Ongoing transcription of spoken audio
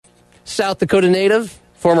South Dakota native,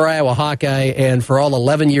 former Iowa Hawkeye, and for all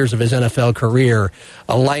 11 years of his NFL career,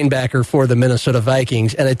 a linebacker for the Minnesota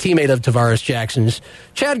Vikings and a teammate of Tavaris Jackson's,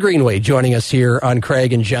 Chad Greenway, joining us here on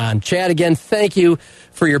Craig and John. Chad, again, thank you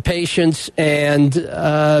for your patience, and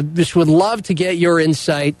just would love to get your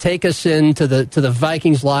insight. Take us into the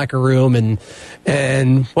Vikings locker room,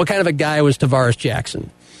 and what kind of a guy was Tavaris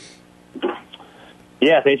Jackson?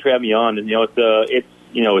 Yeah, thanks for having me on. And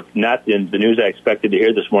it's not the news I expected to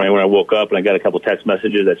hear this morning when I woke up, and I got a couple text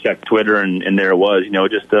messages. I checked Twitter, and there it was.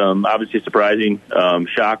 Just obviously surprising,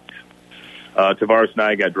 shocked. Tavaris and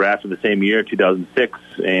I got drafted the same year, 2006,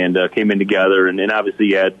 and came in together. And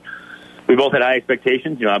obviously, we both had high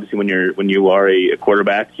expectations. Obviously, when you are a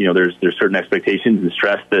quarterback, there's certain expectations and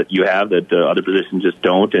stress that you have that other positions just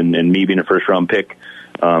don't. And me being a first round pick,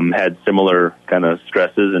 had similar kind of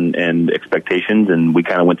stresses and expectations, and we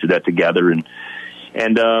kind of went through that together. And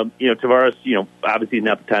Tavaris, obviously is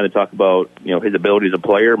not the time to talk about, his ability as a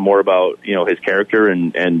player, more about, his character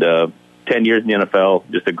and 10 years in the NFL,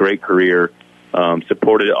 just a great career,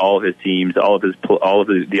 supported all of his teams, all of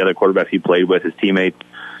the other quarterbacks he played with, his teammates,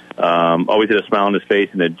 always had a smile on his face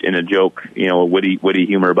and a joke, witty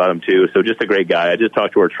humor about him too. So just a great guy. I just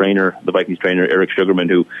talked to our trainer, the Vikings trainer, Eric Sugarman,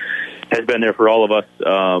 who has been there for all of us,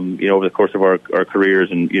 over the course of our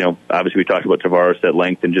careers. And, obviously we talked about Tavaris at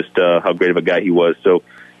length and just how great of a guy he was. So,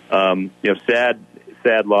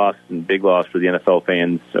 sad loss and big loss for the NFL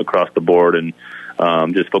fans across the board and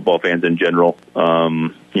just football fans in general,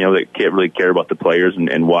 that can't really care about the players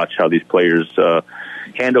and watch how these players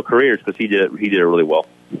handle careers, because he did it really well.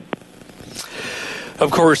 Of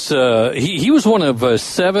course, he was one of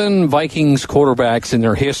 7 Vikings quarterbacks in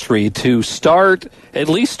their history to at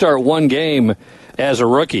least start one game as a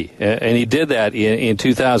rookie, and he did that in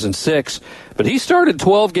 2006. But he started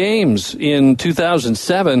 12 games in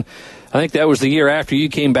 2007. I think that was the year after you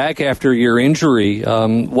came back after your injury.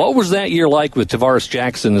 What was that year like with Tavaris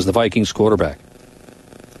Jackson as the Vikings quarterback?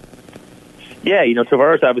 Yeah,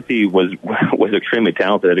 Tavaris obviously was extremely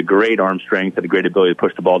talented, had a great arm strength, had a great ability to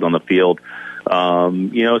push the ball down the field.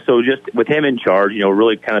 So just with him in charge,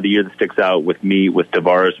 really kind of the year that sticks out with me with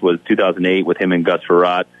Tavaris was 2008 with him and Gus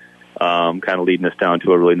Frerotte, kind of leading us down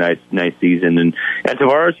to a really nice season. And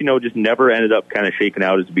Tavaris, just never ended up kind of shaking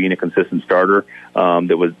out as being a consistent starter,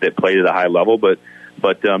 that played at a high level, but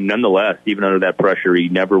nonetheless, even under that pressure, he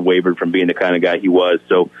never wavered from being the kind of guy he was.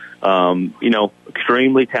 So,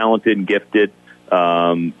 extremely talented and gifted,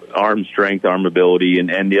 arm strength, arm ability.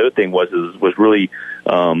 And the other thing was really,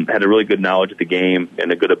 had a really good knowledge of the game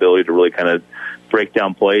and a good ability to really kind of break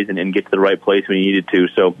down plays and get to the right place when he needed to.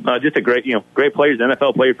 So, just a great player. He's an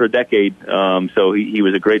NFL player for a decade. So he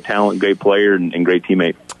was a great talent, great player, and great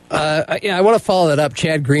teammate. I want to follow that up.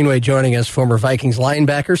 Chad Greenway joining us, former Vikings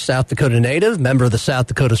linebacker, South Dakota native, member of the South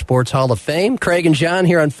Dakota Sports Hall of Fame. Craig and John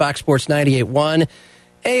here on Fox Sports 98.1,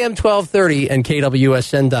 AM 1230, and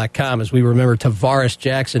KWSN.com as we remember Tavaris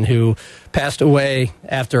Jackson, who passed away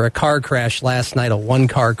after a car crash last night, a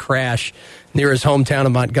one-car crash near his hometown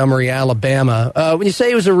of Montgomery, Alabama. When you say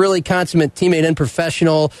he was a really consummate teammate and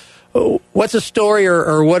professional, what's a story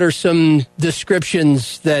or what are some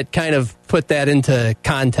descriptions that kind of put that into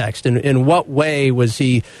context? And in what way was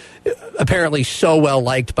he apparently so well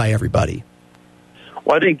liked by everybody?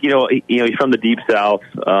 Well, I think, he's from the deep South,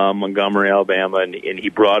 Montgomery, Alabama, and he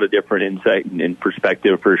brought a different insight and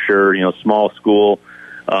perspective for sure. Small school,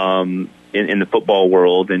 in the football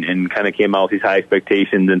world and kind of came out with these high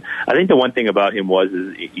expectations. And I think the one thing about him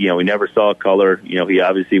he never saw color. He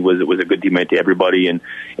obviously was a good teammate to everybody. And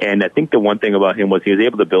I think the one thing about him was he was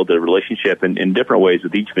able to build a relationship in different ways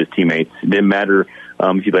with each of his teammates. It didn't matter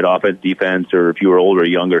if you played offense, defense, or if you were older or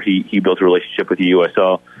younger. He built a relationship with you. I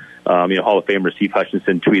saw Hall of Famer Steve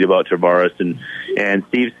Hutchinson tweet about Tavaris, and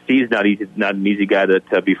Steve's not an easy guy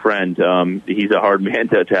to befriend. He's a hard man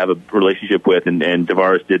to have a relationship with, and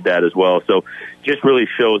Tavaris did that as well. So just really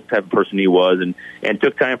shows the type of person he was, and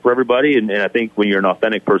took time for everybody. And I think when you're an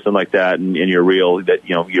authentic person like that, and you're real, that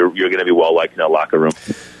you're going to be well liked in that locker room.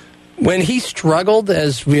 When he struggled,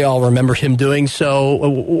 as we all remember him doing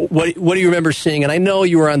so, what do you remember seeing? And I know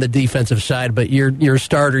you were on the defensive side, but you're a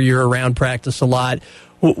starter, you're around practice a lot.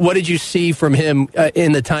 What did you see from him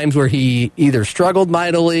in the times where he either struggled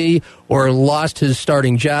mightily or lost his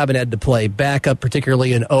starting job and had to play backup,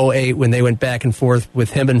 particularly in 2008 when they went back and forth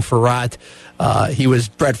with him and Frerotte? He was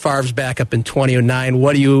Brett Favre's backup in 2009.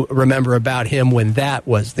 What do you remember about him when that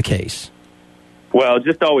was the case? Well,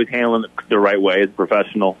 just always handling it the right way as a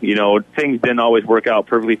professional. Things didn't always work out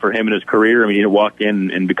perfectly for him in his career. I mean, he didn't walk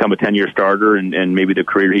in and become a 10-year starter and maybe the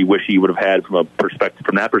career he wished he would have had from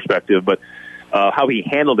that perspective. But how he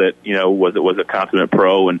handled it, was a consummate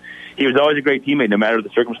pro, and he was always a great teammate, no matter the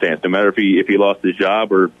circumstance, no matter if he lost his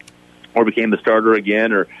job or became the starter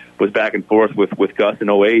again or was back and forth with Gus in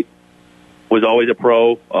 '08. Was always a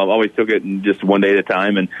pro, always took it in just one day at a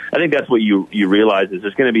time. And I think that's what you realize is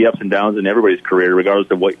there's going to be ups and downs in everybody's career,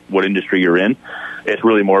 regardless of what industry you're in. It's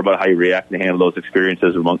really more about how you react and handle those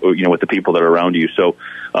experiences with the people that are around you. So,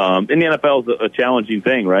 in the NFL is a challenging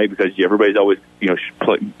thing, right? Because everybody's always,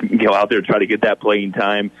 out there to try to get that playing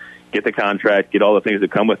time, get the contract, get all the things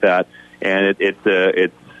that come with that. And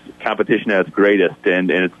it's competition at its greatest.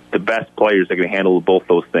 And it's the best players that can handle both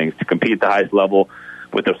those things, to compete at the highest level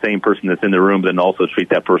with the same person that's in the room, but then also treat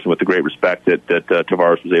that person with the great respect that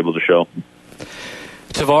Tavaris was able to show.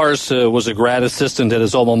 Tavaris was a grad assistant at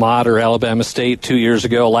his alma mater, Alabama State, 2 years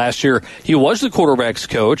ago. Last year, he was the quarterback's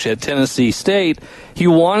coach at Tennessee State. He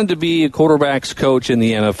wanted to be a quarterback's coach in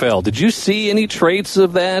the NFL. Did you see any traits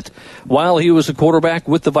of that while he was a quarterback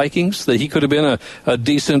with the Vikings, that he could have been a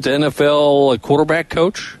decent NFL quarterback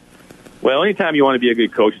coach? Well, anytime you want to be a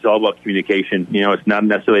good coach, it's all about communication. It's not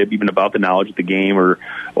necessarily even about the knowledge of the game or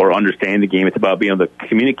understanding the game. It's about being able to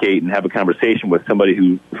communicate and have a conversation with somebody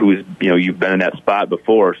who's you've been in that spot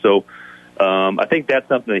before. So I think that's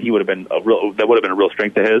something that would have been a real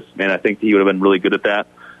strength of his, and I think he would have been really good at that,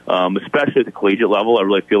 especially at the collegiate level. I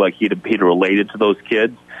really feel like he'd related to those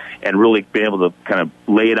kids and really been able to kind of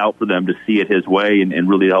lay it out for them to see it his way and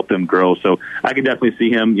really help them grow. So I could definitely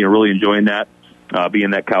see him, really enjoying that. Be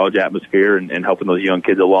in that college atmosphere and helping those young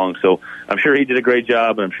kids along. So I'm sure he did a great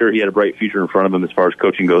job, and I'm sure he had a bright future in front of him as far as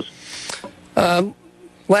coaching goes.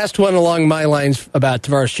 Last one along my lines about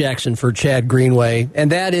Tavaris Jackson for Chad Greenway,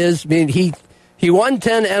 and that is, he won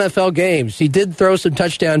 10 NFL games. He did throw some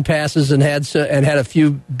touchdown passes and had a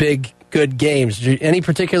few big, good games. Any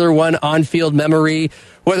particular one on-field memory,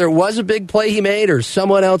 whether it was a big play he made or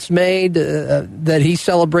someone else made that he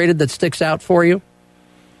celebrated that sticks out for you?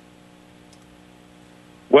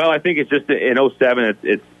 Well, I think it's just in '07.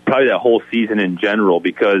 It's probably that whole season in general,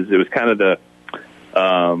 because it was kind of the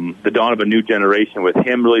dawn of a new generation with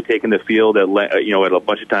him really taking the field at a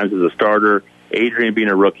bunch of times as a starter. Adrian being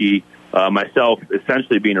a rookie, myself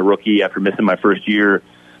essentially being a rookie after missing my first year,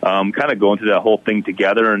 kind of going through that whole thing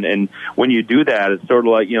together. And when you do that, it's sort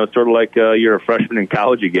of like you're a freshman in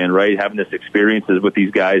college again, right? Having this experiences with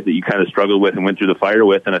these guys that you kind of struggled with and went through the fire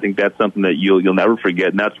with, and I think that's something that you'll never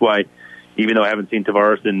forget, and that's why. Even though I haven't seen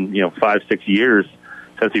Tavaris in 5-6 years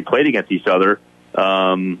since we played against each other,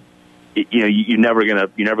 you're never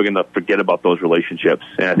gonna forget about those relationships.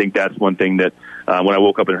 And I think that's one thing that when I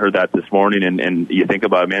woke up and heard that this morning, and you think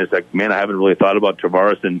about it, man, it's like, I haven't really thought about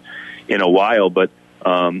Tavaris in a while, but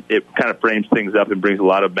it kind of frames things up and brings a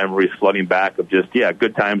lot of memories flooding back of just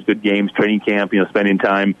good times, good games, training camp, spending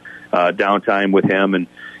time downtime with him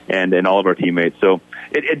and all of our teammates. So.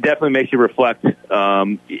 It definitely makes you reflect, and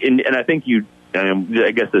I think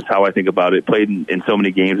I guess that's how I think about it. Played in so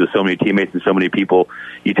many games with so many teammates and so many people,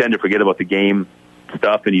 you tend to forget about the game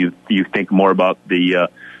stuff, and you think more about the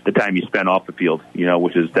time you spent off the field,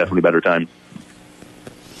 which is definitely better time.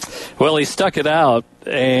 Well, he stuck it out,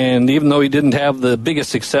 and even though he didn't have the biggest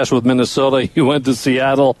success with Minnesota, he went to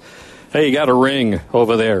Seattle. Hey, he got a ring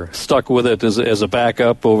over there. Stuck with it as a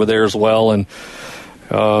backup over there as well, and.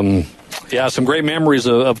 Some great memories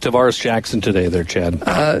of Tavaris Jackson today there, Chad.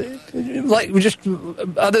 Other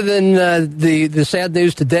than the sad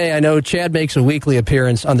news today, I know Chad makes a weekly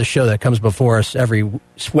appearance on the show that comes before us every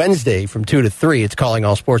Wednesday from 2 to 3. It's Calling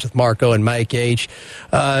All Sports with Marco and Mike H.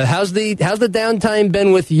 How's the downtime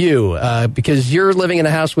been with you? Because you're living in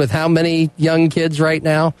a house with how many young kids right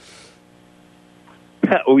now?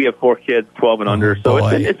 We have 4 kids, 12 and under, so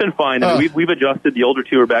it's been fine. I mean, we've adjusted. The older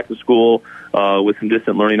 2 are back to school with some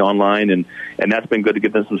distant learning online, and that's been good to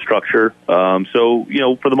give them some structure. So,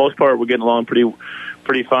 for the most part, we're getting along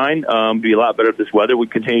pretty fine. Be a lot better if this weather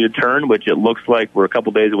would continue to turn, which it looks like we're a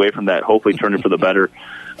couple days away from that, hopefully turning for the better.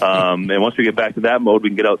 And once we get back to that mode, we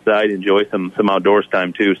can get outside and enjoy some outdoors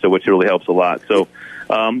time, too, so which really helps a lot. So,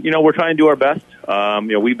 we're trying to do our best.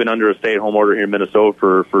 We've been under a stay-at-home order here in Minnesota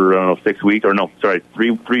for 6 weeks,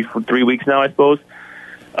 3 weeks now, I suppose.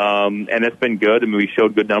 And it's been good. I mean, we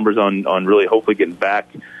showed good numbers on really hopefully getting back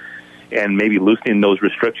and maybe loosening those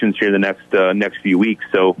restrictions here in the next few weeks.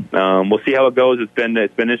 So we'll see how it goes. It's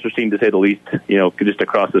been interesting to say the least. Just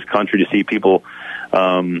across this country to see people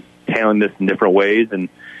handling this in different ways, and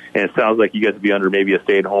it sounds like you guys will be under maybe a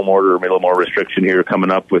stay-at-home order or maybe a little more restriction here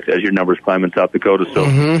coming up with as your numbers climb in South Dakota. So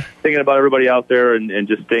thinking about everybody out there and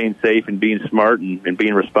just staying safe and being smart and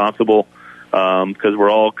being responsible because we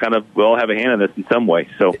all have a hand in this in some way.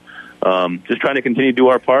 So just trying to continue to do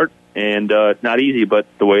our part and it's not easy, but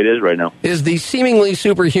the way it is right now. Is the seemingly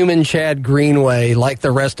superhuman Chad Greenway, like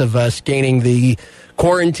the rest of us, gaining the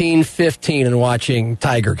quarantine 15 and watching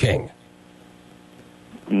Tiger King?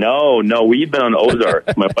 No, we've been on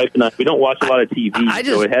Ozark. My wife and I, we don't watch a lot of TV,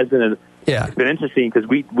 so it has been it's been interesting because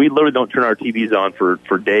we literally don't turn our TVs on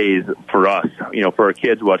for days for us. For our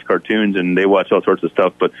kids, watch cartoons and they watch all sorts of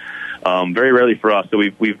stuff, but very rarely for us. So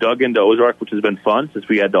we've dug into Ozark, which has been fun since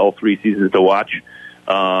we had all 3 seasons to watch.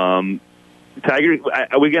 Tiger,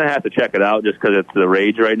 we're going to have to check it out just because it's the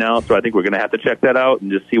rage right now. So I think we're going to have to check that out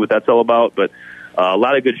and just see what that's all about. But a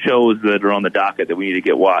lot of good shows that are on the docket that we need to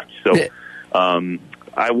get watched. So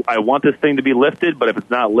I want this thing to be lifted, but if it's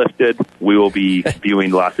not lifted, we will be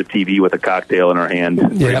viewing lots of TV with a cocktail in our hand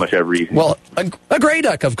pretty much every evening. Well, a Grey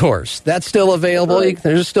Duck, of course. That's still available. Right.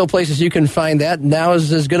 There's still places you can find that. Now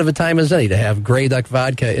is as good of a time as any to have Grey Duck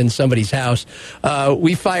vodka in somebody's house.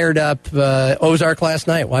 We fired up Ozark last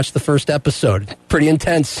night, watched the first episode. Pretty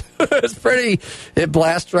intense. It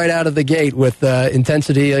blasts right out of the gate with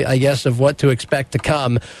intensity, I guess, of what to expect to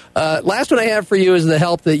come. Last one I have for you is the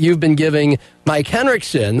help that you've been giving Mike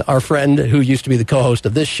Henriksen, our friend who used to be the co-host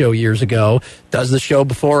of this show years ago, does the show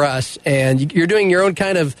before us, and you're doing your own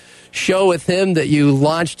kind of show with him that you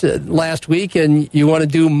launched last week and you want to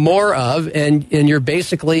do more of, and you're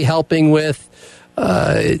basically helping with,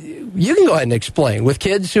 you can go ahead and explain, with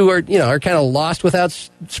kids who are kind of lost without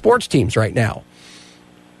sports teams right now.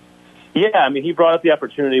 Yeah, I mean, he brought up the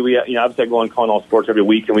opportunity. We, obviously I go on Calling All Sports every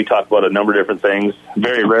week, and we talk about a number of different things.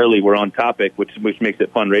 Very rarely we're on topic, which makes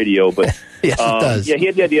it fun radio. But yes, it does. Yeah, he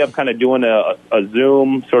had the idea of kind of doing a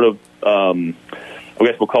Zoom sort of, I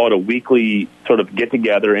guess we'll call it a weekly sort of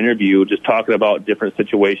get-together interview, just talking about different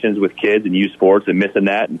situations with kids and youth sports and missing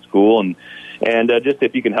that in school. And just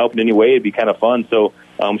if you can help in any way, it'd be kind of fun. So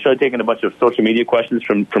started taking a bunch of social media questions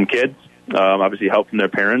from kids, obviously help from their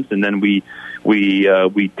parents, and then we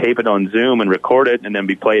tape it on Zoom and record it, and then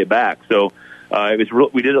we play it back. So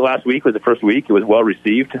we did it last week. It was the first week. It was well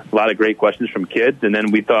received. A lot of great questions from kids, and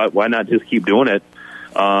then we thought, why not just keep doing it?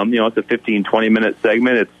 It's a 15, 20-minute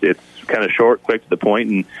segment. It's kind of short, quick to the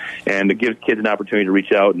point, and it gives kids an opportunity to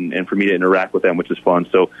reach out and for me to interact with them, which is fun.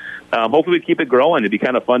 So hopefully we keep it growing. It'd be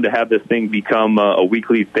kind of fun to have this thing become a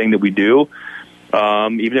weekly thing that we do,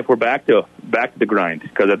 even if we're back to the grind,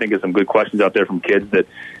 because I think there's some good questions out there from kids that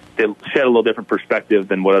shed a little different perspective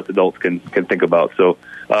than what us adults can think about. So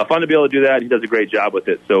fun to be able to do that. He does a great job with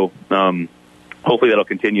it. So hopefully that'll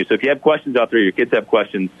continue. So if you have questions out there, your kids have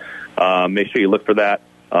questions, make sure you look for that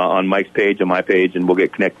on Mike's page, on my page, and we'll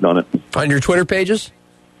get connected on it. On your Twitter pages?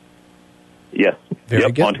 Yes.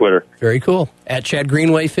 Very good. On Twitter. Very cool. At Chad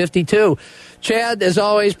Greenway 52. Chad, as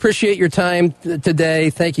always, appreciate your time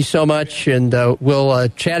today. Thank you so much, and we'll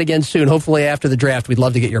chat again soon, hopefully after the draft. We'd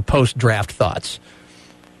love to get your post-draft thoughts.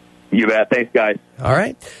 You bet. Thanks, guys. All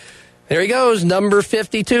right. There he goes, number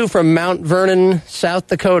 52 from Mount Vernon, South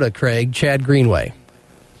Dakota, Craig, Chad Greenway.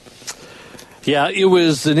 Yeah, it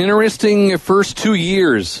was an interesting first 2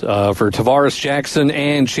 years for Tavaris Jackson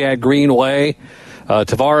and Chad Greenway.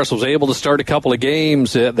 Tavaris was able to start a couple of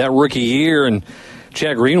games that rookie year, and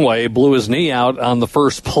Chad Greenway blew his knee out on the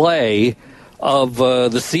first play of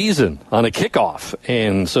the season on a kickoff.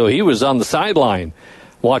 And so he was on the sideline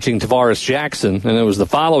watching Tavaris Jackson, and it was the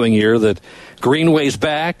following year that Greenway's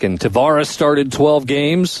back, and Tavaris started 12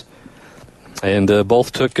 games, and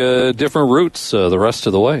both took different routes the rest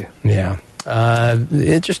of the way. Yeah.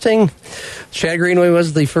 Interesting. Chad Greenway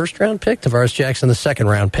was the first-round pick, Tavaris Jackson the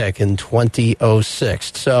second-round pick in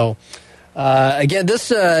 2006. So, again,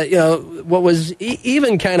 this, what was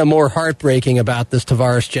even kind of more heartbreaking about this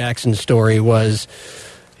Tavaris Jackson story was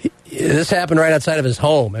this happened right outside of his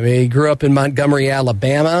home. I mean, he grew up in Montgomery,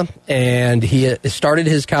 Alabama, and he started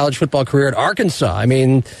his college football career at Arkansas. I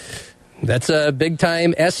mean, that's a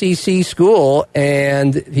big-time SEC school,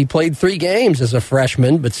 and he played 3 games as a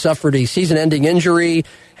freshman, but suffered a season-ending injury,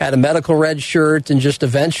 had a medical red shirt, and just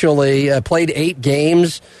eventually played 8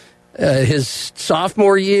 games his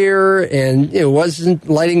sophomore year, and it wasn't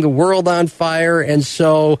lighting the world on fire, and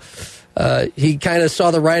so he kind of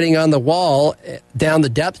saw the writing on the wall down the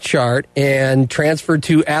depth chart and transferred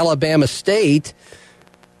to Alabama State.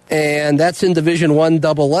 And that's in Division I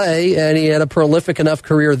AA, and he had a prolific enough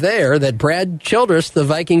career there that Brad Childress, the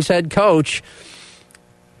Vikings head coach,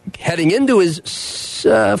 heading into his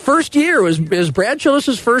first year, was Brad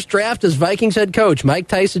Childress' first draft as Vikings head coach. Mike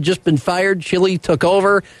Tice had just been fired. Chili took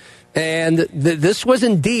over. And this was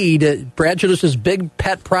indeed Brad Childress' big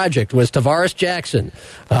pet project, was Tavaris Jackson.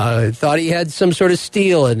 Thought he had some sort of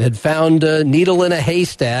steal and had found a needle in a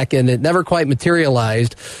haystack, and it never quite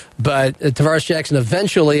materialized. But Tavaris Jackson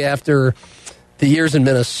eventually, after the years in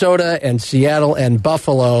Minnesota and Seattle and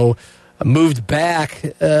Buffalo, moved back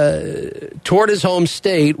toward his home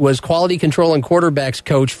state, was quality control and quarterbacks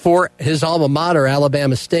coach for his alma mater,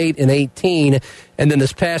 Alabama State, in 2018, and then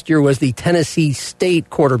this past year was the Tennessee State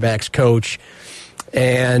quarterbacks coach.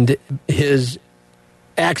 And his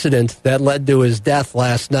accident that led to his death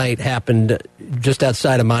last night happened just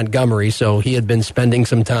outside of Montgomery, so he had been spending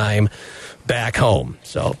some time back home.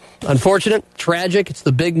 So unfortunate, tragic. It's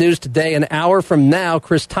the big news today. An hour from now,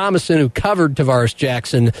 Chris Thomason, who covered Tavaris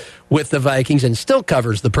Jackson with the Vikings and still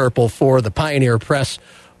covers the purple for the Pioneer Press,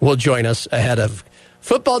 will join us ahead of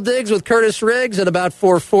Football Digs with Curtis Riggs at about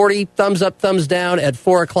 4:40. Thumbs up, thumbs down at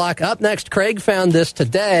 4 o'clock. Up next, Craig found this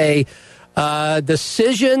today.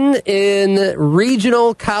 Decision in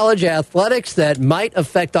regional college athletics that might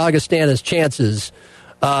affect Augustana's chances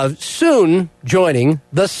of soon joining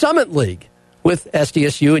the Summit League with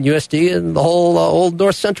SDSU and USD and the whole old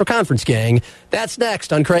North Central Conference gang. That's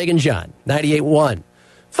next on Craig and John, 98.1,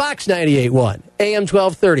 Fox 98.1, AM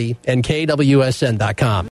 1230, and KWSN.com.